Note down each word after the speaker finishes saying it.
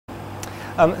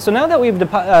So now that we've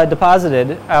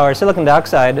deposited our silicon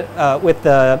dioxide with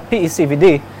the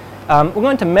PECVD, we're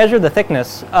going to measure the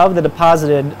thickness of the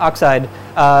deposited oxide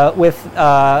with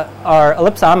our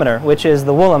ellipsometer, which is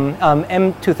the Woollum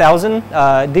M2000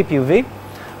 DPUV,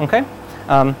 okay,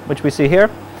 which we see here.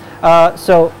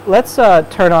 So let's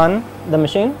turn on the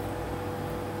machine.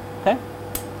 Okay.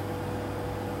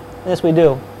 This we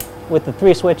do with the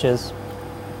 3 switches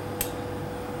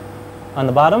on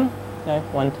the bottom. Okay,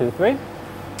 1, 2, 3.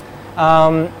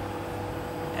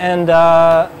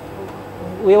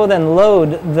 We will then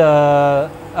load the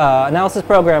analysis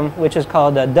program, which is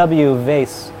called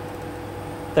WVACE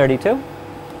 32.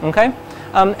 Okay,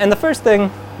 and the first thing,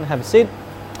 have a seat.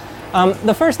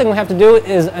 The first thing we have to do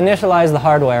is initialize the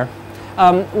hardware.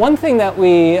 One thing that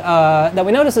we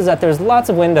notice is that there's lots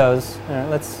of windows.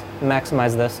 Let's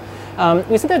maximize this.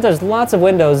 We see that there's lots of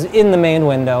windows in the main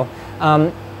window.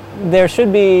 There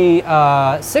should be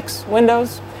 6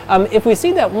 windows. If we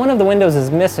see that one of the windows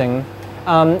is missing,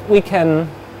 we can,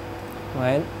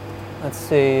 wait, let's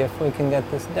see if we can get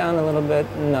this down a little bit.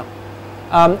 No.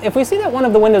 If we see that one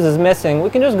of the windows is missing, we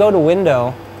can just go to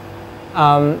Window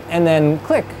and then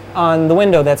click on the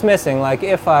window that's missing. Like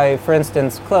if I, for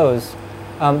instance, close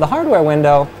the hardware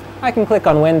window, I can click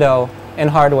on Window and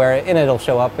Hardware and it'll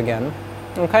show up again.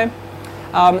 Okay?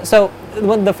 So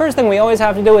the first thing we always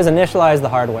have to do is initialize the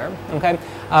hardware. Okay?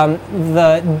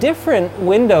 The different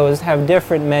windows have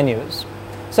different menus.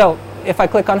 So if I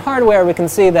click on Hardware, we can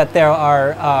see that there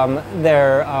are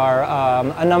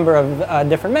a number of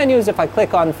different menus. If I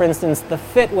click on, for instance, the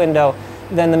Fit window,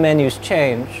 then the menus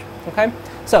change. Okay?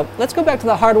 So let's go back to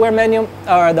the hardware menu,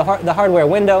 or the hardware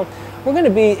window. We're going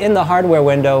to be in the hardware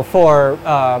window for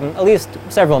at least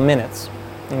several minutes.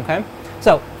 Okay?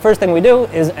 So first thing we do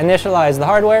is initialize the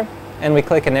hardware, and we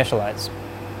click Initialize.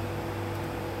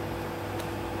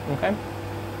 Okay?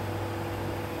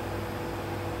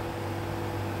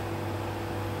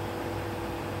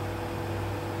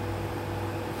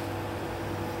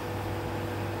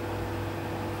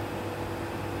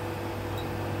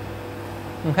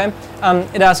 Okay.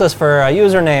 It asks us for a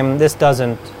username. This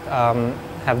doesn't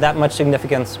have that much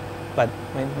significance, but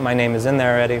my name is in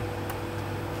there already.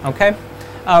 Okay.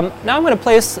 Now I'm going to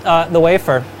place the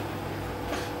wafer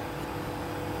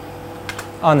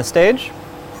on the stage.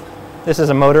 This is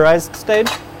a motorized stage.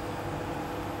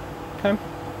 Okay.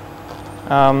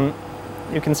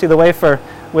 You can see the wafer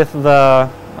with the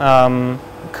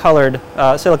colored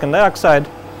silicon dioxide.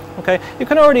 Okay. You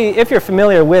can already, if you're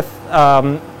familiar with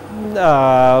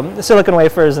silicon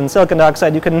wafers and silicon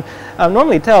dioxide, you can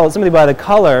normally tell simply by the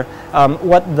color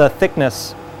what the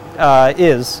thickness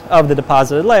is of the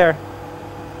deposited layer.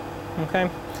 Okay,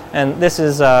 and this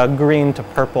is green to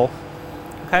purple.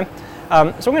 Okay,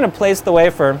 so we're going to place the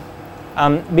wafer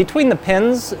between the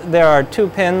pins. There are 2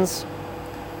 pins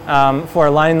for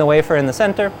aligning the wafer in the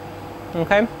center.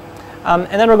 Okay, and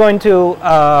then we're going to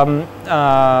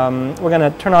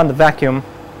turn on the vacuum,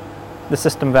 the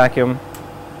system vacuum.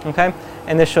 Okay,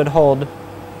 and this should hold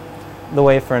the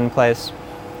wafer in place.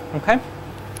 Okay.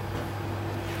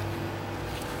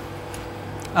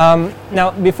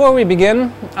 Now, before we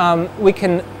begin, we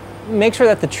can make sure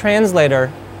that the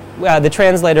translator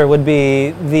would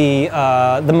be the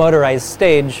motorized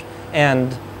stage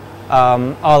and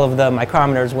all of the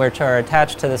micrometers which are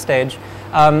attached to the stage.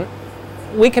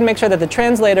 We can make sure that the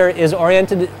translator is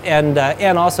oriented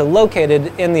and also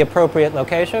located in the appropriate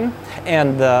location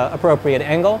and the appropriate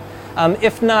angle.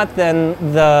 If not, then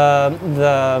the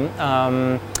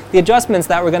adjustments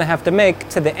that we're going to have to make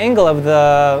to the angle of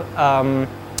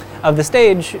the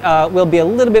stage will be a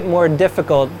little bit more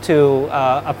difficult to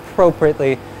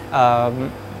appropriately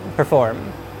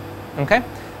perform. Okay.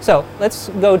 So let's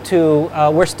go to,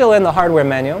 we're still in the hardware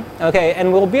menu, okay,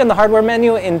 and we'll be in the hardware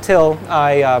menu until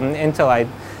I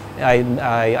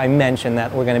mention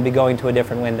that we're going to be going to a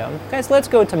different window. Okay, so let's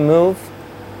go to Move,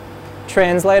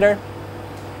 Translator,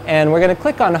 and we're going to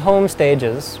click on Home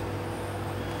Stages,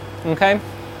 okay,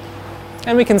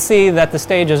 and we can see that the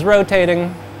stage is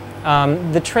rotating.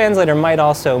 The translator might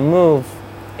also move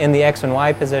in the X and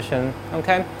Y position,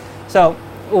 okay, so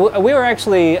we were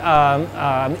actually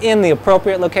in the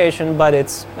appropriate location, but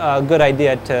it's a good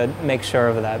idea to make sure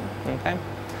of that. Okay.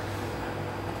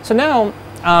 So now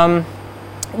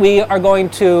we are going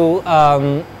to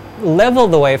level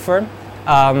the wafer,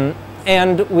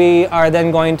 and we are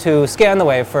then going to scan the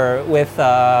wafer with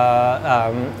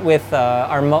our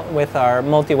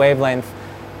multi-wavelength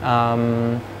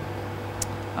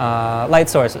light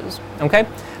sources. Okay.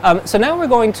 So now we're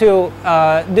going to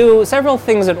do several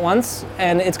things at once,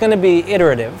 and it's going to be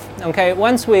iterative. Okay.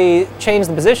 Once we change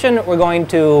the position, we're going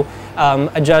to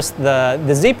adjust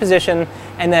the Z position,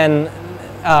 and then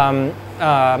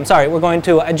we're going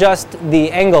to adjust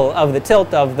the angle of the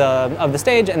tilt of the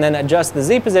stage, and then adjust the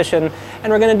Z position,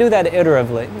 and we're going to do that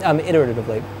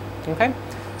iteratively. Okay,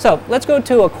 so let's go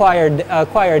to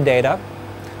acquired data.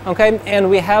 Okay, and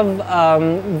we have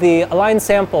the align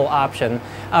sample option.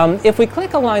 If we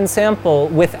click align sample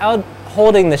without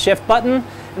holding the shift button,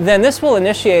 then this will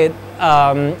initiate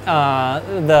this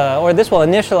will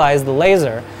initialize the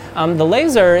laser. The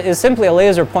laser is simply a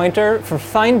laser pointer for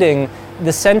finding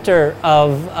the center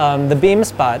of the beam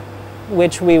spot,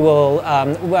 which we will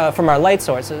from our light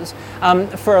sources.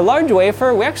 For a large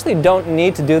wafer, we actually don't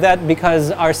need to do that because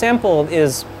our sample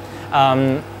is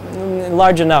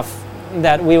large enough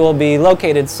that we will be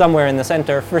located somewhere in the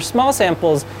center. For small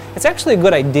samples, it's actually a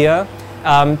good idea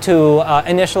to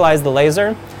initialize the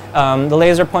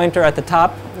laser pointer at the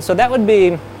top. So that would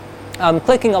be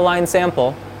clicking align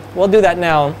sample. We'll do that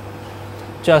now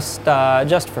just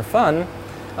for fun.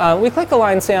 We click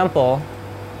align sample,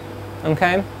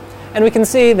 okay? And we can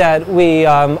see that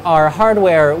our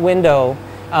hardware window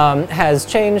has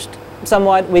changed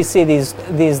somewhat. We see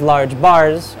these large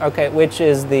bars, okay, which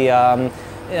is the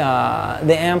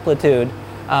amplitude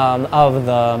of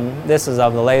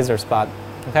the laser spot.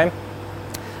 Okay.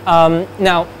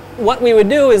 Now, what we would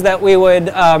do is that we would,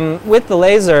 with the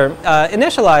laser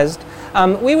initialized,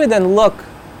 we would then look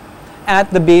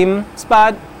at the beam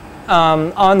spot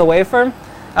on the wafer,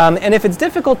 and if it's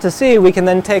difficult to see, we can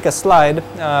then take a slide.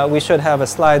 We should have a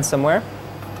slide somewhere.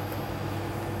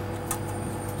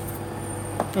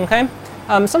 Okay.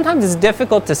 Sometimes it's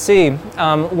difficult to see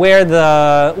where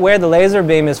the laser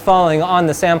beam is falling on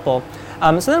the sample.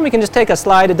 So then we can just take a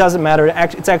slide. It doesn't matter.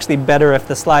 It's actually better if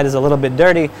the slide is a little bit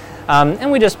dirty.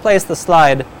 And we just place the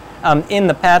slide in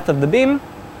the path of the beam,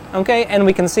 okay? And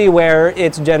we can see where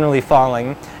it's generally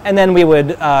falling. And then we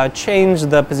would change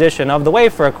the position of the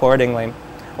wafer accordingly,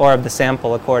 or of the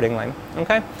sample accordingly,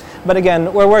 okay? But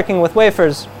again, we're working with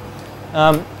wafers,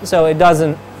 so it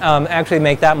doesn't actually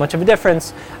make that much of a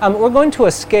difference. We're going to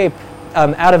escape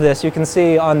out of this. You can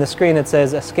see on the screen it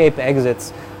says escape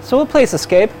exits. So we'll place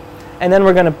escape, and then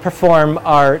we're going to perform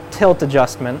our tilt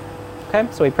adjustment. Okay,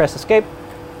 so we press escape.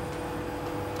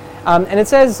 And it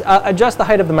says adjust the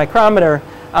height of the micrometer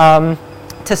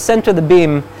to center the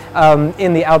beam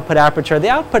in the output aperture. The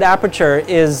output aperture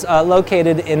is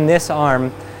located in this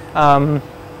arm.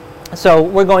 So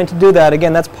we're going to do that.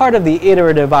 Again, that's part of the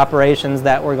iterative operations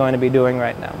that we're going to be doing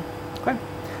right now. Okay,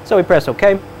 so we press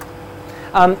OK.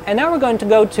 And now we're going to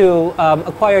go to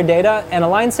acquire data and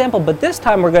align sample, but this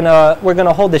time we're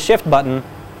gonna hold the shift button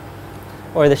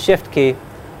or the shift key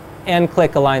and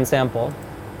click align sample.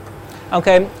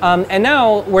 Okay, and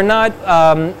now we're not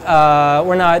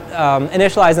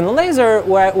initializing the laser.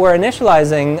 We're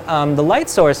initializing the light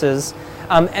sources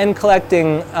and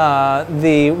collecting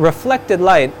the reflected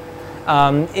light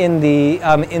in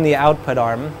the output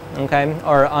arm, okay,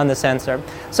 or on the sensor.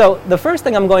 So the first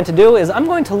thing I'm going to do is I'm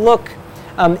going to look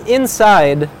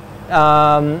inside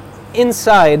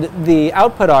the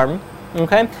output arm,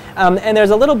 okay, and there's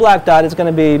a little black dot. It's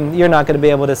going to be, you're not going to be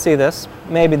able to see this.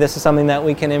 Maybe this is something that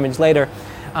we can image later.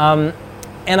 And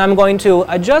I'm going to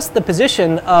adjust the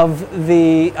position of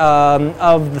the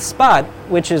spot,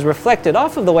 which is reflected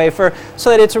off of the wafer, so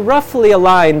that it's roughly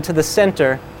aligned to the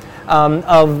center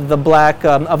of the black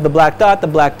dot. The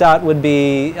black dot would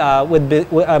be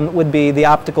the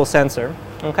optical sensor.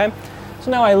 Okay. So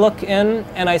now I look in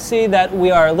and I see that we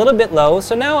are a little bit low.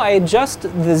 So now I adjust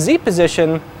the Z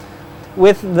position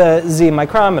with the Z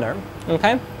micrometer.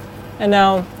 Okay. And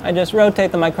now I just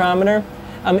rotate the micrometer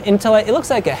until it looks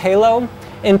like a halo,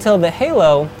 until the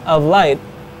halo of light,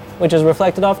 which is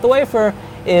reflected off the wafer,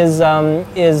 is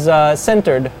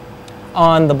centered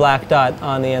on the black dot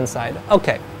on the inside.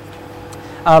 Okay.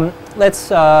 Let's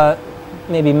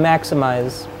maybe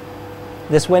maximize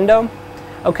this window.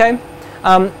 Okay.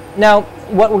 Now,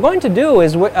 what we're going to do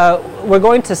is we're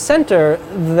going to center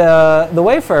the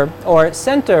wafer, or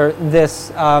center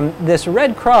this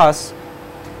red cross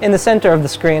in the center of the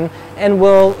screen, and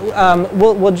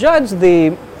we'll judge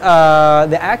the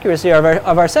accuracy of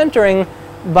our centering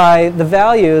by the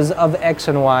values of x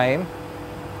and y.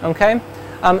 Okay.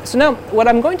 So now, what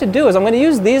I'm going to do is I'm going to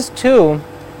use these two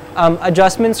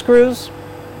adjustment screws,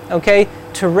 okay,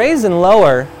 to raise and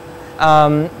lower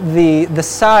the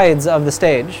sides of the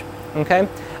stage, okay,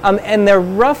 and they're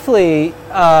roughly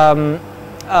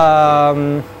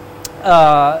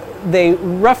they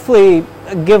roughly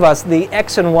give us the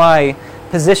x and y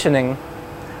positioning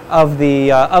of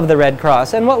the red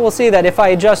cross. And what we'll see that if I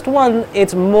adjust one,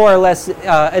 it's more or less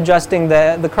adjusting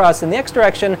the cross in the x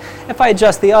direction. If I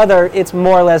adjust the other, it's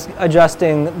more or less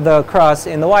adjusting the cross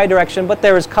in the y direction, but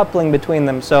there is coupling between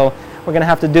them, so we're going to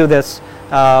have to do this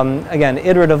again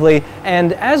iteratively.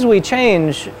 And as we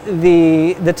change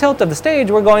the tilt of the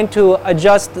stage, we're going to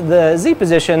adjust the z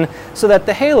position so that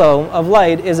the halo of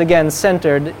light is again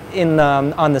centered in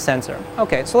on the sensor.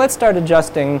 Okay, so let's start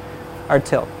adjusting our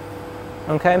tilt.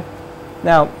 Okay,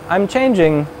 now I'm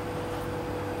changing,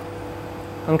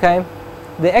 okay,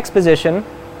 the x position,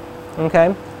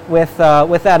 okay, with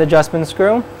that adjustment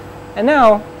screw, and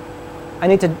now I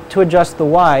need to adjust the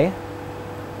y,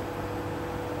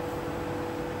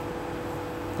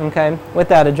 okay, with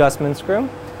that adjustment screw,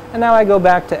 and now I go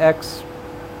back to x.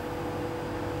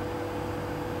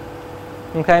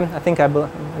 Okay, I think I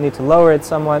need to lower it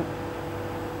somewhat,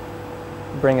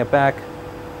 bring it back.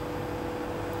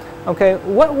 Okay,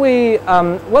 what we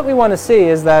want to see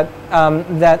is that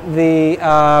that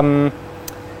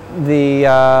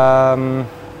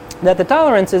the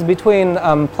tolerance is between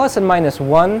plus and minus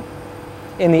 1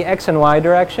 in the x and y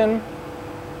direction.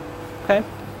 Okay,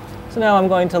 so now I'm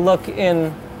going to look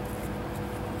in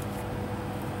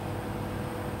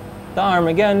the arm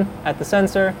again at the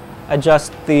sensor,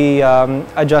 adjust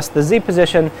the z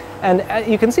position, and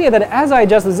you can see that as I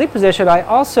adjust the z position, I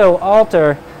also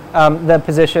alter the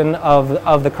position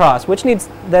of the cross, which needs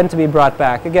then to be brought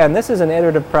back. Again, this is an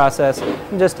iterative process.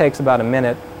 It just takes about a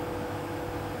minute.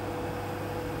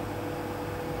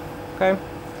 Okay.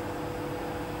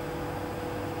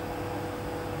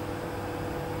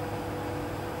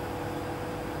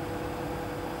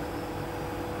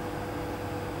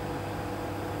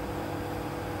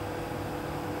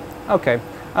 Okay,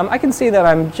 I can see that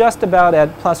I'm just about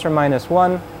at plus or minus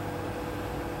 1.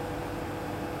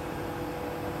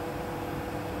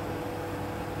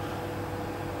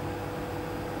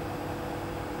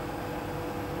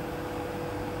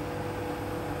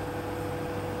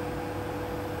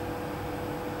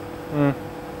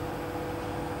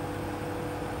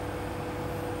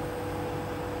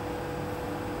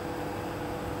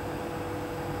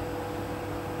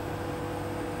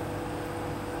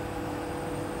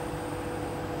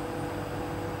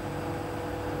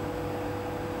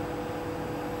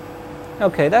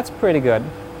 Okay, that's pretty good.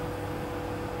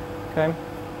 Okay,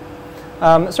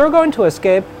 so we're going to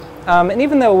escape, and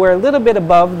even though we're a little bit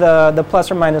above the plus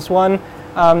or minus 1,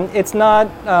 it's not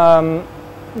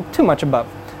too much above.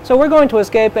 So we're going to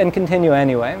escape and continue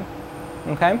anyway.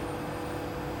 Okay.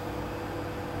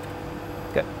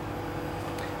 Good.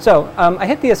 So I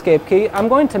hit the escape key. I'm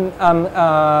going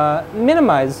to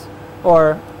minimize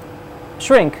or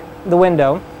shrink the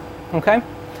window. Okay.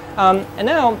 And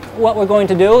now what we're going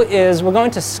to do is we're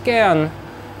going to scan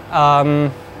the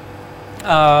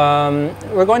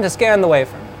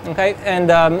waveform. Okay, and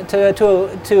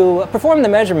to perform the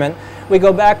measurement, we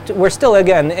go back to, we're still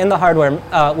again in the hardware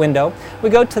window. We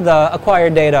go to the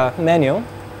acquired data menu.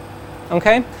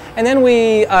 Okay, and then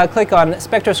we click on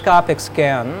spectroscopic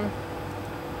scan.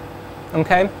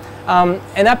 Okay,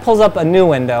 and that pulls up a new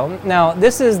window. Now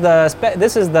this is the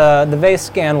VACE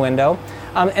scan window.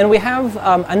 And we have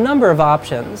a number of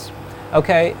options.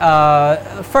 Okay,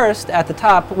 first at the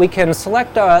top we can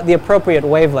select the appropriate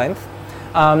wavelength.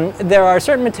 There are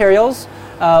certain materials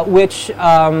which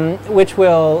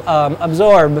will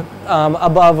absorb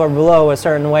above or below a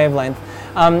certain wavelength,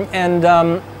 and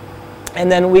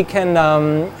then we can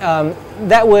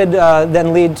that would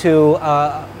then lead to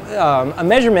a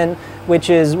measurement which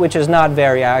is not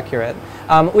very accurate.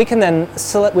 We can then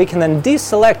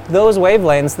deselect those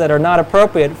wavelengths that are not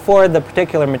appropriate for the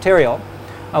particular material,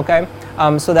 okay?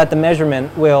 So that the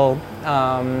measurement will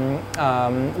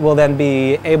then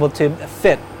be able to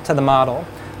fit to the model,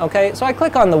 okay? So I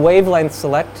click on the wavelength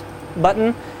select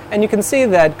button, and you can see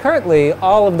that currently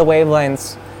all of the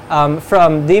wavelengths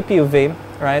from deep UV,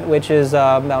 right, which is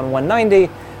about 190,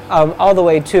 all the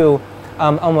way to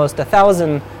almost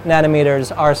 1,000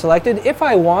 nanometers are selected. If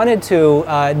I wanted to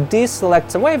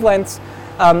deselect some wavelengths,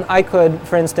 I could,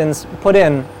 for instance, put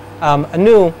in a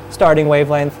new starting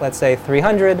wavelength, let's say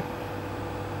 300,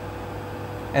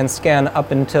 and scan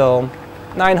up until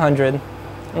 900,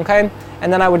 okay?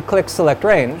 And then I would click Select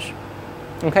Range,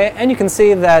 okay? And you can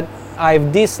see that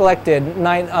I've deselected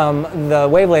the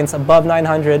wavelengths above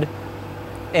 900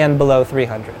 and below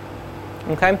 300,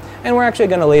 okay? And we're actually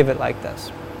going to leave it like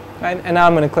this. Right? And now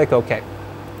I'm going to click OK.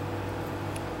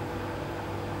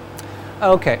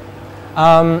 Okay.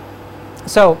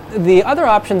 So the other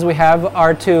options we have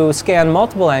are to scan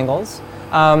multiple angles.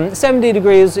 70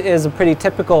 degrees is a pretty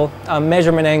typical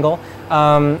measurement angle.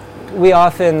 we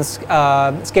often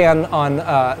scan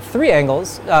on 3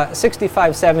 angles,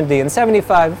 65, 70, and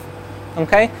 75.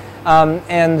 Okay,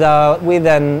 we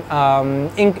then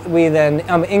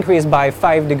increase by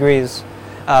 5 degrees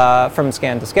from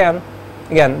scan to scan.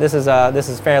 Again, this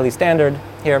is fairly standard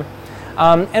here.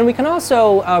 And we can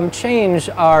also change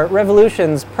our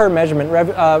revolutions per measurement,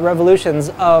 revolutions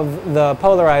of the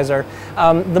polarizer.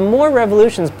 The more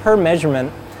revolutions per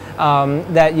measurement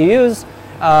that you use,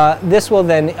 this will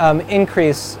then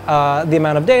increase the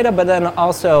amount of data, but then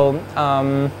also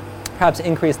perhaps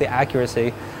increase the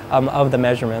accuracy of the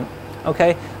measurement.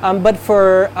 Okay, but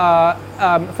for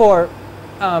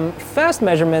fast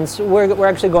measurements, we're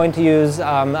actually going to use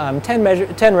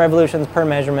 10 revolutions per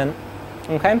measurement.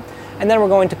 Okay. And then we're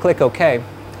going to click OK.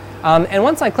 And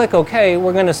once I click OK,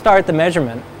 we're going to start the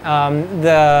measurement.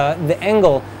 The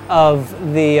angle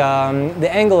of the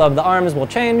arms will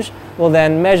change. We'll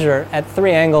then measure at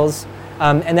 3 angles,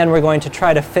 and then we're going to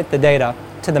try to fit the data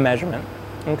to the measurement.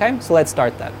 Okay, so let's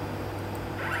start that.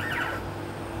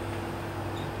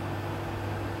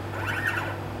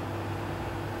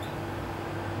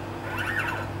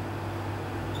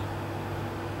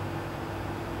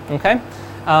 Okay.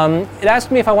 It asked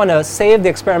me if I want to save the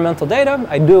experimental data.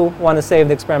 I do want to save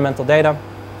the experimental data.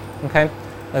 Okay,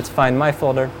 let's find my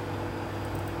folder.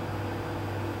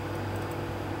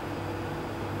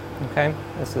 Okay,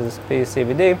 this is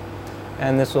PCVD,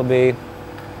 and this will be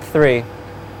 3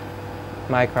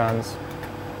 microns.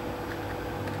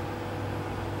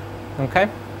 Okay,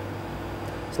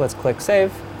 so let's click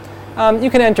save. You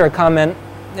can enter a comment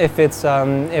if there's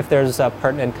a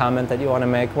pertinent comment that you want to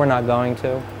make. We're not going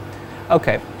to.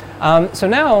 Okay, so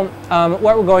now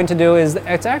what we're going to do is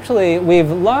we've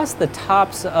lost the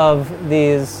tops of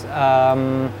these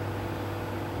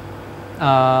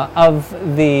of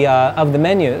the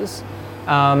menus.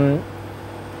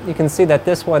 You can see that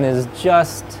this one is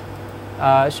just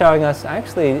showing us. I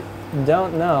actually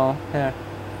don't know here.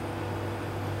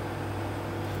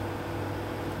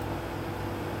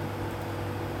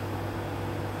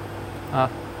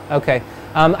 Okay.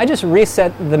 I just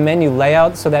reset the menu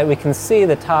layout so that we can see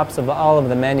the tops of all of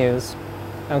the menus.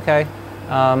 Okay.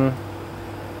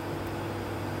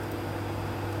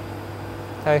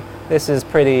 Okay. This is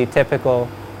pretty typical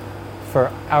for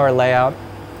our layout.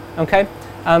 Okay.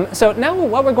 So now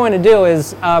what we're going to do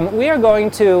is we are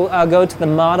going to go to the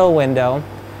model window.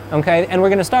 Okay, and we're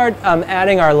going to start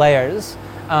adding our layers.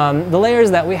 The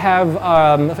layers that we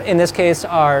have in this case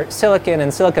are silicon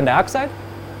and silicon dioxide.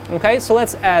 Okay, so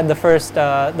let's add the first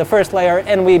layer,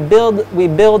 and we build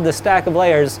the stack of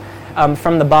layers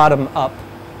from the bottom up.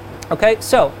 Okay,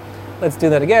 so let's do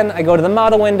that again. I go to the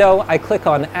model window, I click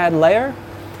on Add Layer,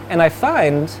 and I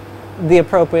find the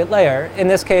appropriate layer. In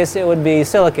this case, it would be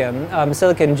silicon.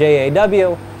 Silicon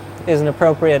JAW is an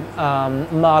appropriate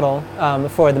model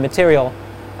for the material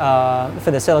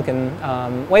for the silicon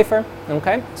wafer.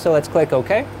 Okay, so let's click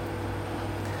OK.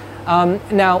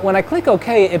 Now, when I click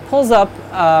OK, it pulls up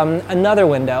another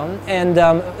window, and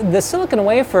the silicon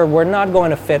wafer we're not going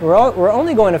to fit. We're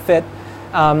only going to fit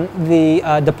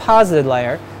the deposited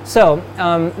layer. So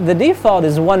the default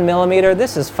is 1 millimeter.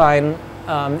 This is fine.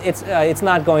 It's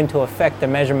not going to affect the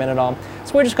measurement at all.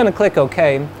 So we're just going to click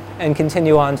OK and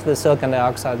continue on to the silicon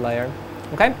dioxide layer.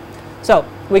 Okay. So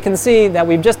we can see that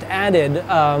we've just added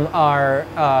our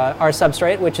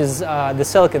substrate, which is the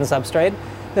silicon substrate.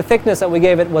 The thickness that we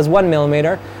gave it was 1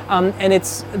 millimeter, and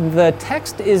the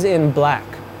text is in black.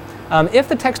 If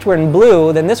the text were in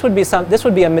blue, then this would be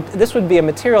a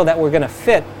material that we're going to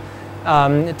fit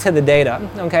to the data.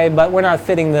 Okay, but we're not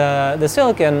fitting the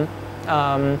silicon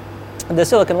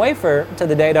wafer to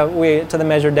the data. To the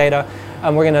measured data.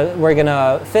 We're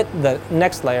gonna fit the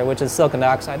next layer, which is silicon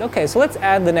dioxide. Okay, so let's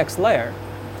add the next layer.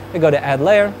 We go to Add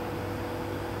Layer.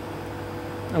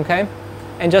 Okay,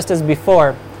 and just as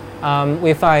before.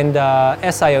 We find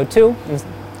SiO2,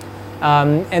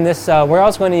 and this we're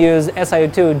also going to use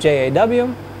SiO2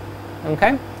 JAW.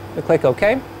 Okay, we click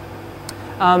OK,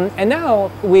 and now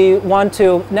we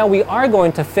are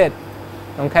going to fit,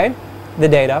 okay, the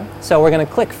data. So we're going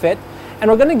to click Fit, and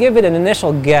we're going to give it an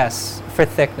initial guess for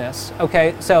thickness.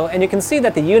 Okay, so and you can see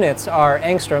that the units are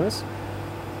angstroms,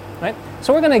 right?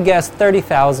 So we're going to guess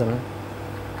 30,000.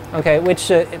 Okay, which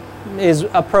is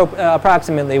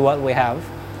approximately what we have.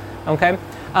 Okay,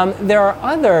 there are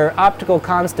other optical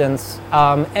constants,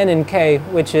 N and K,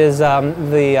 which is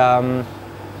the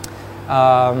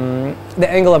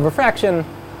angle of refraction,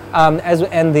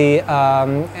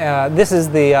 this is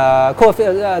the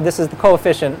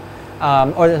coefficient,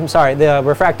 or I'm sorry, the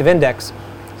refractive index.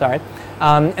 Sorry,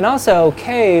 and also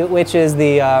K, which is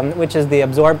the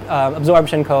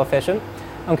absorption coefficient.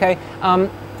 Okay,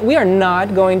 we are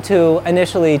not going to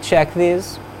initially check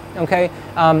these. Okay,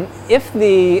 if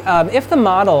the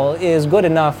model is good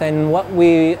enough, and what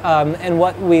we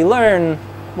learn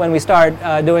when we start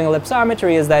doing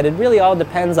ellipsometry is that it really all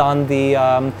depends on the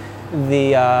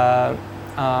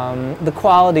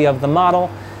quality of the model.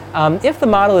 If the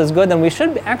model is good, then we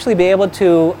should actually be able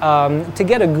to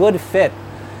get a good fit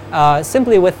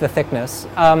simply with the thickness.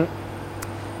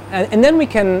 And then we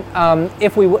can,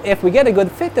 if we get a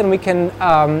good fit, then we can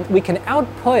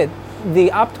output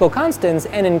the optical constants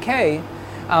n and k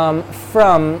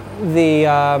from the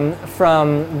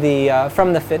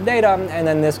fit data, and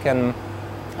then this can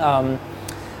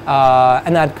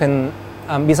and that can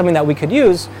be something that we could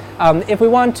use. If we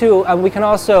want to, we can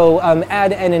also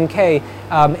add n and k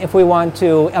if we want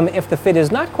to, if the fit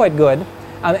is not quite good,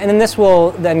 and then this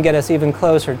will then get us even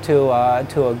closer to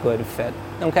a good fit.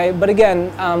 Okay, but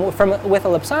again, with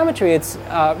ellipsometry, it's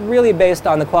really based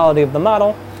on the quality of the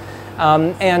model,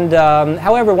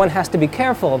 however, one has to be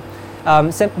careful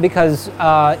because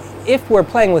if we're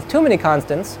playing with too many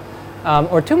constants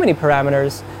or too many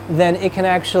parameters, then it can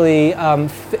actually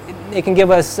it can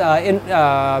give us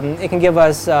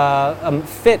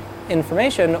fit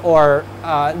information or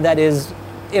that is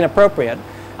inappropriate.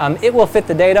 It will fit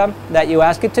the data that you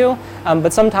ask it to,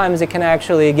 but sometimes it can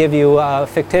actually give you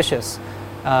fictitious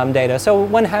data. So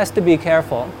one has to be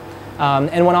careful,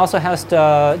 and one also has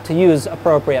to use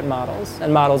appropriate models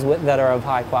and models that are of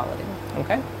high quality.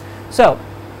 Okay, so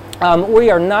we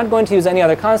are not going to use any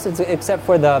other constants except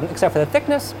for the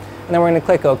thickness, and then we're going to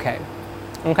click OK.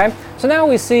 Okay, so now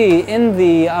we see in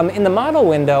the model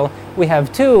window we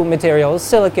have two materials,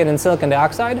 silicon and silicon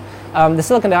dioxide. The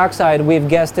silicon dioxide we've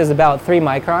guessed is about 3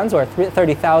 microns or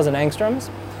 30,000 angstroms.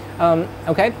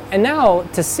 Okay, and now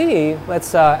to see,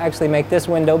 let's actually make this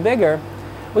window bigger.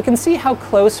 We can see how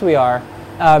close we are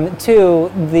to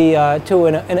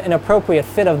an appropriate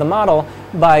fit of the model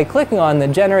by clicking on the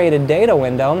generated data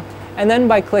window and then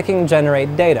by clicking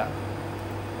generate data.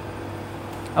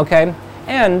 Okay,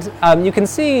 and you can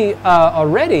see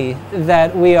already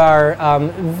that we are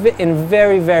in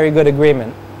very, very good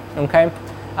agreement. Okay,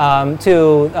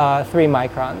 to 3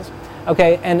 microns.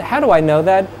 Okay, and how do I know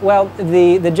that? Well,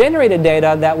 the generated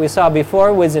data that we saw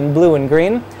before was in blue and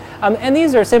green, and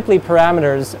these are simply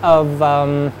parameters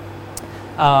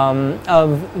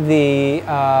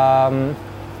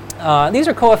these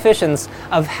are coefficients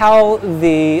of how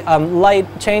the light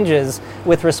changes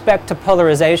with respect to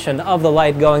polarization of the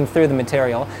light going through the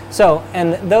material. So,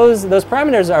 and those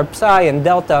parameters are psi and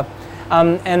delta.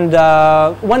 One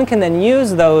can then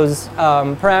use those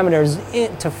parameters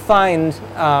to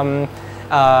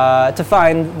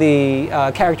find the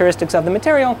characteristics of the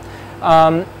material.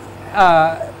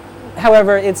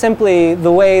 However, it's simply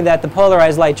the way that the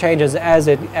polarized light changes as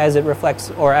it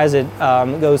reflects or as it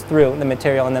goes through the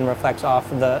material and then reflects off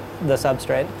the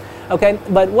substrate. Okay,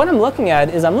 but what I'm looking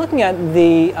at is I'm looking at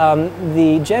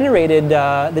the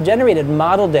generated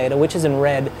model data, which is in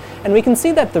red, and we can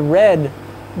see that the red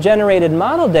generated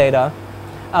model data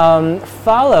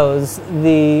follows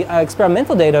the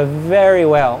experimental data very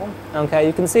well. Okay,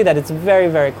 you can see that it's very,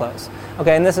 very close.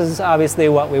 Okay, and this is obviously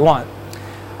what we want.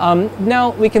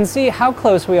 Now we can see how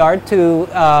close we are to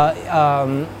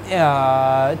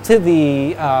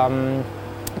the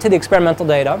experimental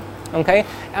data. Okay,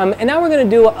 and now we're going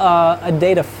to do a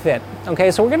data fit.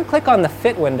 Okay, so we're going to click on the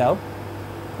fit window.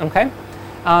 Okay,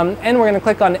 and we're going to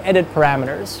click on edit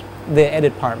parameters, the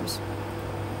edit params.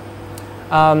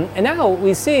 And now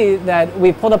we see that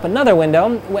we pulled up another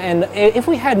window, and if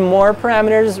we had more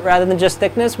parameters rather than just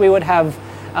thickness, we would have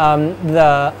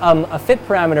a fit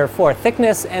parameter for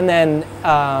thickness and then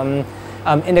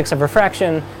index of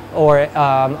refraction, or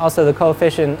also the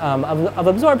coefficient of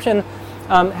absorption.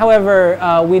 However,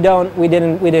 we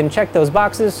didn't check those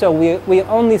boxes, so we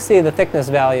only see the thickness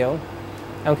value.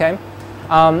 Okay.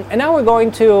 And now we're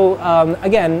going to,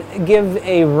 again, give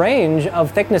a range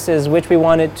of thicknesses which we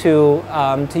wanted to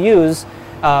use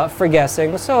for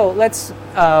guessing. So let's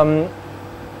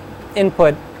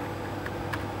input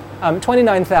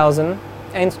 29,000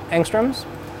 angstroms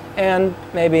and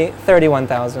maybe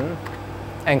 31,000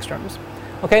 angstroms.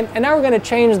 Okay, and now we're going to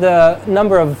change the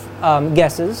number of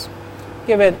guesses.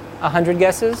 Give it 100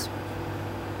 guesses.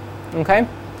 Okay,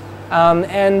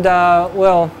 and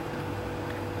we'll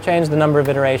change the number of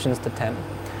iterations to 10.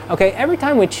 Okay, every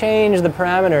time we change the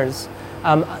parameters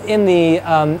in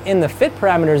the fit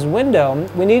parameters window,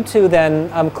 we need to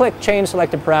then click change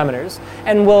selected parameters,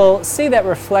 and we'll see that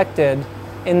reflected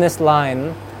in this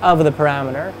line of the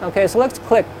parameter. Okay, so let's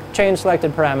click change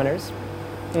selected parameters.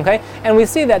 Okay, and we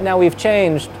see that now we've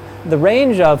changed the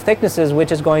range of thicknesses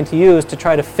which is going to use to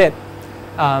try to fit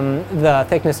the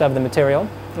thickness of the material.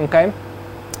 Okay,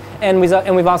 and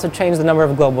we've also changed the number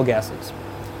of global guesses.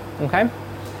 Okay,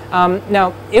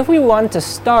 now if we want to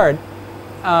start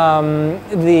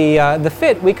the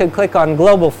fit, we could click on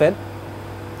Global Fit.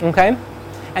 Okay,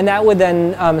 and that would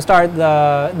then start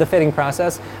the fitting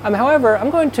process. However, I'm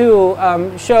going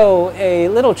to show a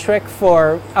little trick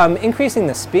for increasing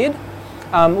the speed,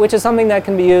 which is something that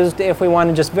can be used if we want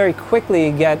to just very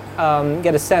quickly get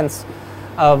a sense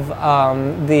of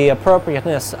the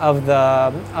appropriateness of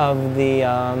the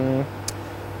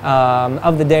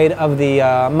data, of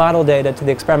the model data to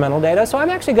the experimental data. So I'm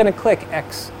actually going to click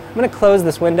X. I'm going to close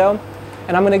this window,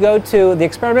 and I'm going to go to the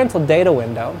experimental data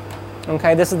window.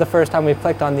 Okay, this is the first time we've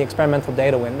clicked on the experimental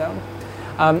data window.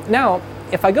 Now,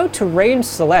 if I go to Range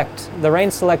Select, the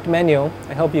Range Select menu,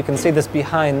 I hope you can see this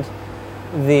behind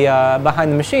the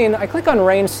machine. I click on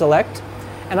Range Select,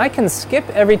 and I can skip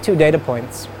every 2 data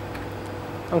points.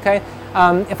 Okay,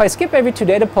 if I skip every 2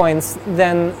 data points,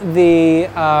 then the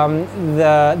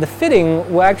fitting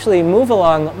will actually move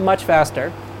along much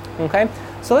faster. Okay,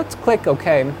 so let's click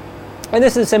OK, and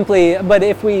this is simply. But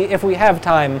if we have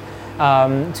time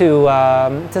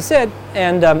to sit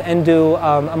and do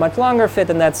a much longer fit,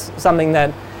 then that's something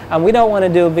that we don't want to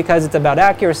do because it's about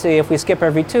accuracy. If we skip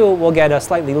every 2, we'll get a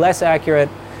slightly less accurate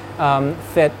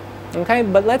fit. Okay,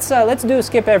 but let's do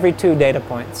skip every 2 data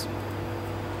points.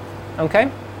 Okay,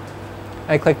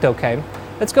 I clicked OK.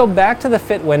 Let's go back to the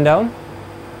fit window.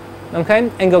 Okay,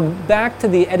 and go back to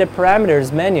the Edit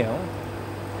Parameters menu.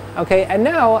 Okay, and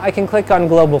now I can click on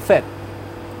Global Fit.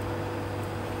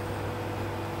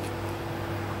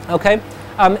 Okay,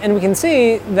 and we can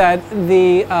see that in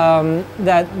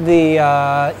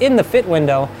the fit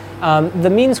window, the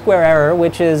mean square error,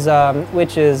 which is the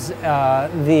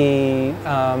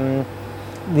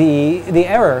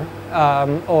error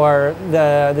or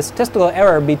the statistical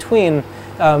error between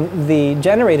the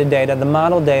generated data, the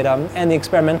model data, and the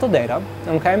experimental data.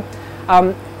 Okay,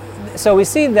 so we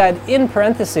see that in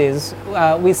parentheses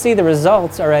we see the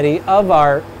results already of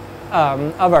our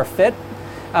fit.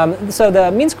 So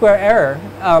the mean square error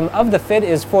of the fit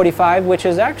is 45, which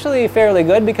is actually fairly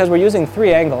good because we're using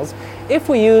 3 angles. If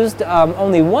we used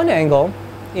only 1 angle,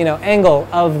 angle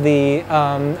of the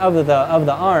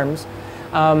arms,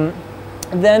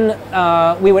 then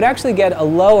we would actually get a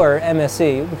lower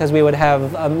MSE because we would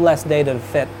have less data to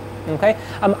fit. Okay.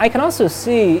 I can also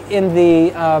see in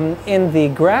the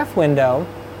graph window,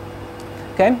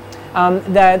 okay,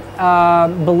 that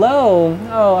below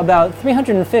about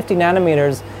 350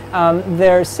 nanometers,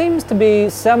 there seems to be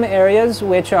some areas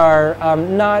which are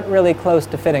not really close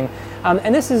to fitting,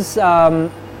 and this is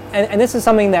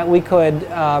something that we could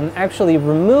actually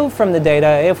remove from the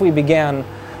data if we began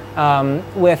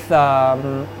with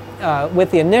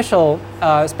the initial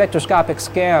spectroscopic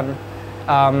scan,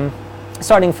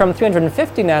 starting from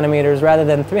 350 nanometers rather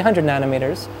than 300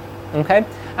 nanometers. Okay,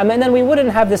 and then we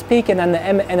wouldn't have this peak, and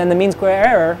then the mean square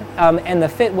error and the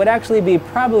fit would actually be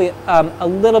probably a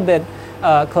little bit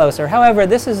closer. However,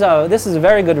 this is a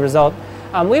very good result.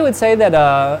 We would say that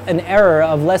an error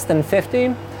of less than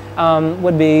 50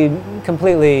 would be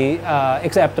completely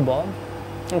acceptable.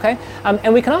 Okay,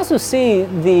 and we can also see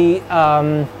the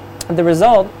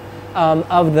result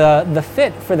of the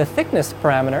fit for the thickness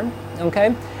parameter.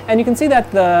 Okay. And you can see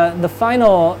that the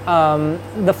final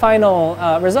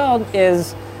result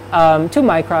is 2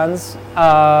 microns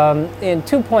in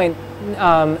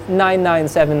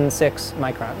 2.9976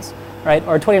 microns, right,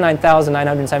 or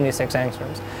 29,976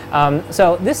 angstroms.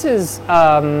 So this is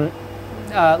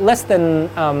less than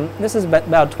this is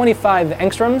about 25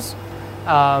 angstroms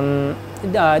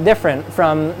different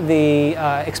from the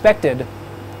expected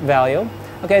value.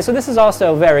 Okay, so this is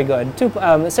also very good.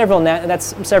 That's several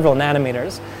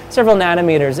nanometers. Several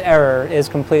nanometers error is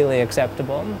completely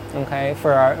acceptable. Okay,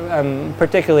 for our,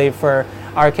 particularly for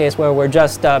our case where we're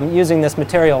just using this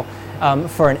material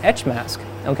for an etch mask.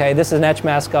 Okay, this is an etch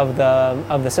mask of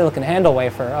the silicon handle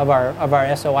wafer of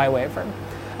our SOI wafer.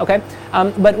 Okay,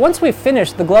 but once we've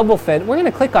finished the global fit, we're going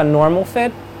to click on normal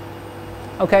fit.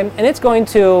 Okay, and it's going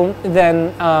to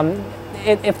then.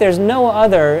 If there's no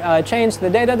other change to the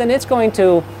data, then it's going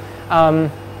to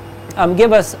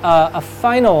give us a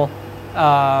final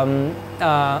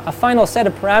set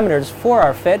of parameters for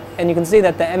our fit, and you can see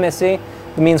that the MSE,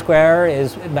 the mean square error,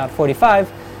 is about 45,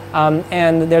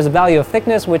 and there's a value of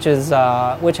thickness which has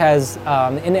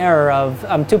an error of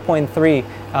 2.3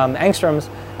 angstroms.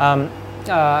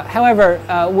 However,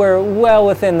 we're well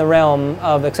within the realm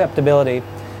of acceptability.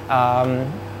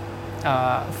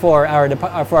 For our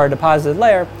deposited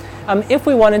layer. If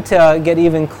we wanted to get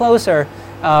even closer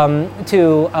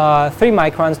to 3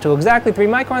 microns, to exactly 3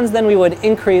 microns, then we would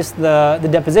increase the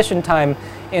deposition time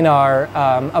in our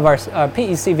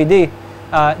PECVD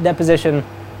deposition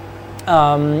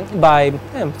by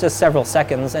just several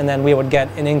seconds, and then we would get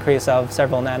an increase of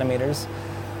several nanometers.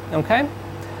 Okay,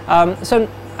 so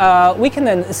we can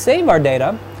then save our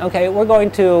data. Okay, we're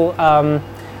going to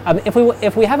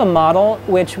if we have a model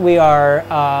which we are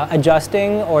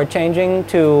adjusting or changing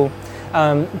to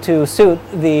suit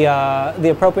the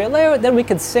appropriate layer, then we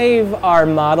could save our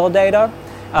model data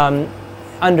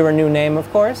under a new name, of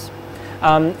course,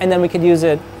 and then we could use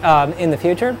it in the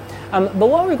future. But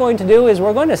what we're going to do is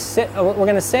we're going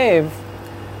to save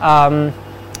our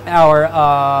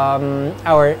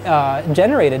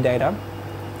generated data,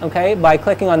 okay, by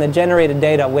clicking on the generated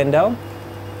data window,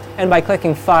 and by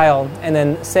clicking File and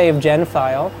then Save Gen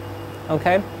File.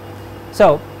 Okay,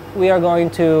 so we are going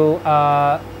to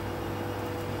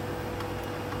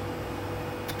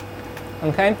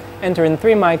enter in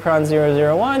 3 micron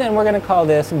 001, and we're going to call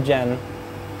this Gen.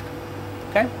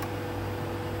 Okay.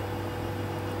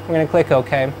 We're going to click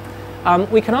OK.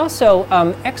 We can also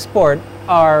export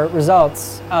our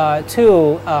results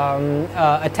to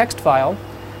a text file,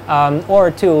 or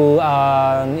to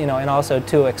and also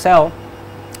to Excel.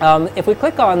 If we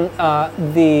click on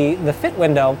the Fit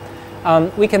window,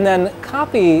 we can then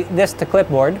copy this to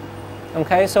clipboard.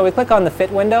 Okay, so we click on the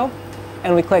Fit window,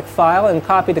 and we click File and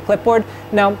Copy to Clipboard.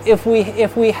 Now, if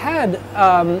we had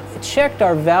checked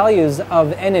our values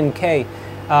of N and K,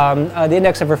 the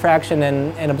index of refraction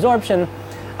and absorption,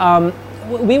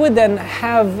 we would then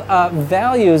have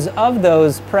values of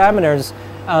those parameters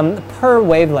per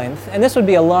wavelength, and this would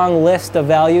be a long list of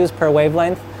values per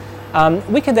wavelength.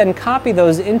 We could then copy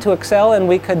those into Excel, and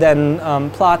we could then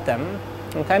plot them.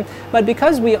 Okay, but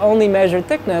because we only measured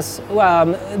thickness,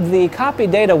 the copy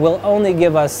data will only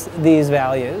give us these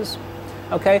values.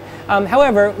 Okay,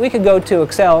 however, we could go to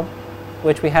Excel,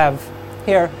 which we have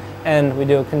here, and we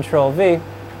do Control V.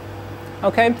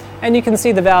 Okay, and you can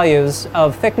see the values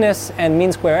of thickness and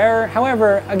mean square error.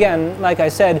 However, again, like I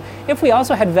said, if we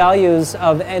also had values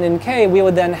of N and K, we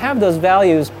would then have those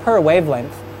values per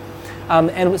wavelength.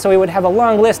 And so we would have a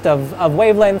long list of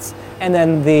wavelengths, and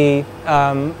then the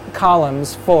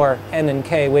columns for N and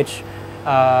K, which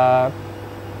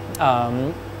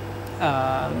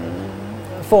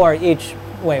for each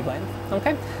wavelength.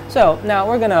 Okay, so now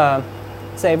we're going to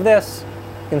save this.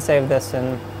 You can save this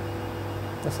in,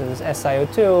 this is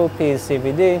SiO2,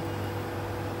 PECVD,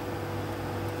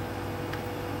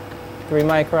 3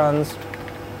 microns.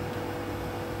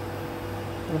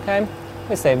 Okay,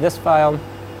 we save this file.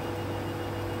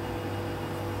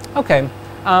 Okay,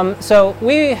 so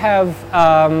we have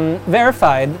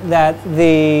verified that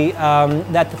the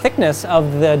thickness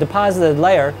of the deposited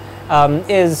layer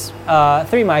is 3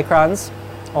 microns,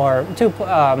 or 3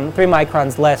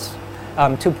 microns less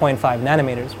 2.5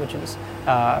 nanometers, which is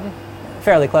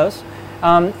fairly close.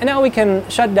 And now we can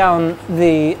shut down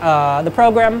the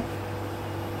program.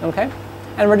 Okay,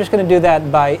 and we're just going to do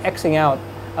that by Xing out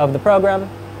of the program.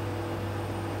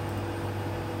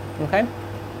 Okay.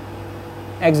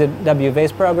 Exit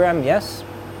WVACE program, yes.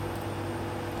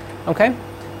 Okay.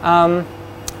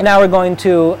 Now we're going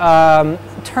to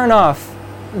turn off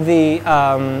the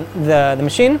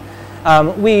machine.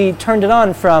 We turned it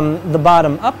on from the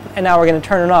bottom up, and now we're going to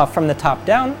turn it off from the top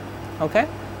down. Okay.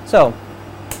 So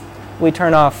we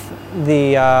turn off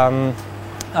the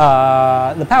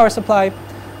power supply.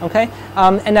 Okay,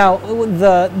 and now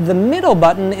the middle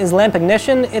button is lamp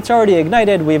ignition. It's already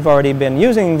ignited. We've already been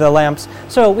using the lamps,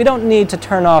 so we don't need to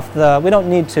turn off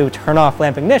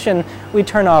lamp ignition. We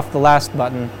turn off the last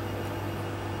button.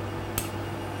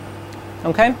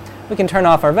 Okay, we can turn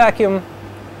off our vacuum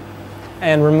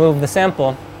and remove the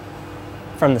sample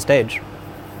from the stage.